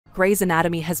Grey's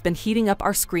Anatomy has been heating up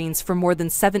our screens for more than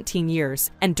 17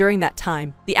 years, and during that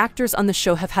time, the actors on the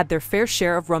show have had their fair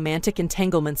share of romantic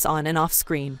entanglements on and off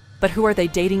screen. But who are they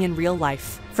dating in real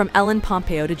life? From Ellen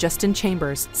Pompeo to Justin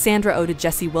Chambers, Sandra Oh to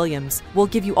Jesse Williams, we'll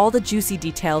give you all the juicy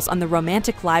details on the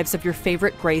romantic lives of your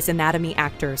favorite Grey's Anatomy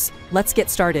actors. Let's get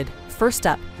started. First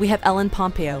up, we have Ellen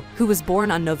Pompeo, who was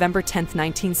born on November 10,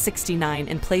 1969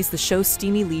 and plays the show's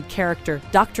steamy lead character,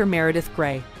 Dr. Meredith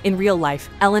Grey. In real life,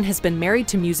 Ellen has been married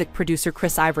to music producer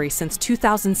Chris Ivory since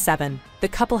 2007. The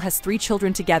couple has 3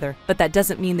 children together, but that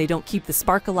doesn't mean they don't keep the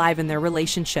spark alive in their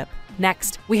relationship.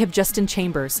 Next, we have Justin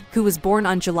Chambers, who was born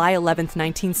on July 11,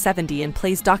 1970 and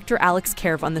plays Dr. Alex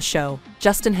Kerv on the show.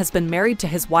 Justin has been married to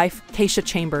his wife, Keisha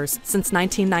Chambers, since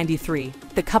 1993.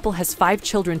 The couple has 5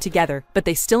 children together, but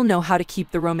they still know how to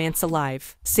keep the romance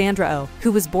alive. Sandra Oh,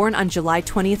 who was born on July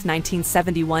 20,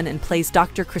 1971 and plays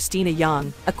Dr. Christina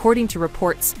Young. According to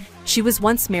reports, she was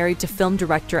once married to film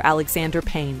director Alexander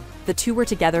Payne. The two were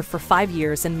together for 5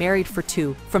 years and married for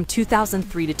 2, from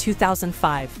 2003 to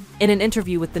 2005. In an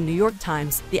interview with the New York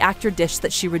Times, the actor dished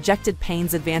that she rejected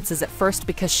Payne's advances at first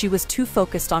because she was too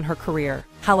focused on her career.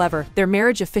 However, their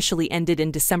marriage officially ended in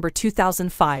December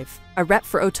 2005. A rep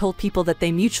for O told People that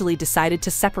they mutually decided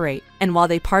to separate, and while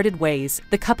they parted ways,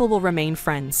 the couple will remain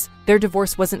friends. Their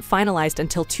divorce wasn't finalized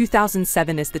until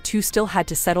 2007 as the two still had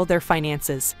to settle their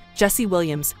finances. Jesse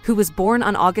Williams, who was born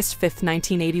on August 5,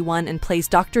 1981 and plays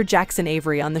Dr. Jackson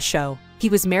Avery on the show. He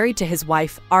was married to his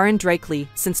wife, Aaron Drakely,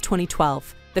 since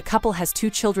 2012. The couple has 2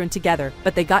 children together,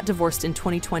 but they got divorced in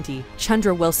 2020.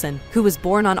 Chandra Wilson, who was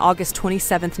born on August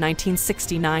 27,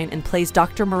 1969 and plays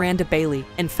Dr. Miranda Bailey.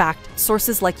 In fact,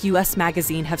 sources like US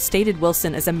Magazine have stated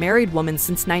Wilson as a married woman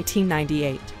since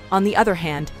 1998. On the other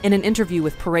hand, in an interview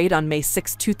with Parade on May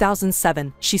 6,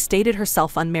 2007, she stated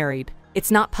herself unmarried.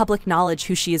 It's not public knowledge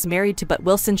who she is married to, but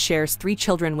Wilson shares 3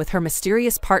 children with her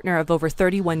mysterious partner of over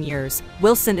 31 years.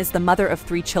 Wilson is the mother of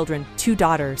 3 children, 2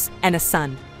 daughters, and a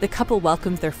son. The couple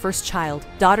welcomed their first child,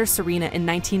 daughter Serena, in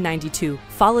 1992,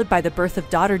 followed by the birth of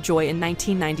daughter Joy in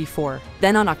 1994.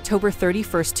 Then on October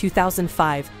 31,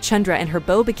 2005, Chandra and her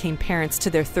beau became parents to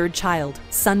their 3rd child,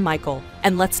 son Michael.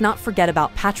 And let's not forget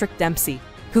about Patrick Dempsey,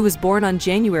 who was born on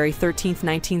January 13,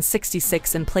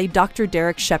 1966 and played Dr.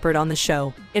 Derek Shepherd on the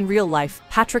show. In real life,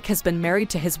 Patrick has been married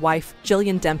to his wife,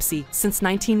 Jillian Dempsey, since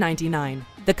 1999.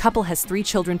 The couple has 3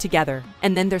 children together.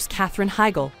 And then there's Katherine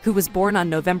Heigl, who was born on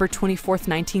November 24,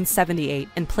 1978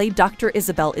 and played Dr.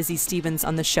 Isabel Izzy Stevens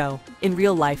on the show. In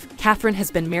real life, Katherine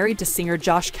has been married to singer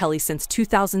Josh Kelly since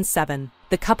 2007.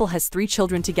 The couple has 3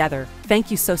 children together.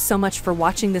 Thank you so much for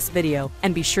watching this video,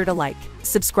 and be sure to like,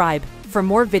 subscribe, for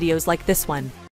more videos like this one.